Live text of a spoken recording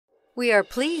We are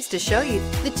pleased to show you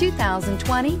the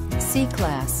 2020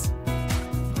 C-Class.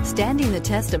 Standing the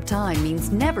test of time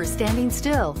means never standing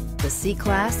still. The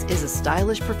C-Class is a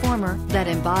stylish performer that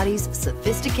embodies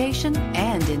sophistication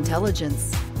and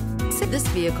intelligence. This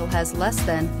vehicle has less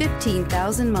than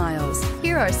 15,000 miles.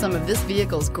 Here are some of this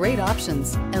vehicle's great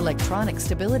options: electronic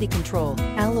stability control,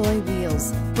 alloy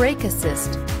wheels, brake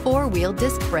assist, four-wheel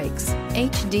disc brakes,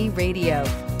 HD radio,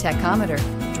 tachometer,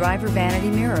 driver vanity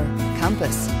mirror,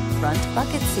 compass, front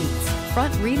bucket seats,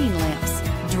 front reading lamps.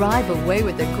 Drive away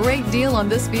with a great deal on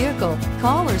this vehicle.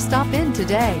 Call or stop in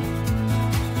today.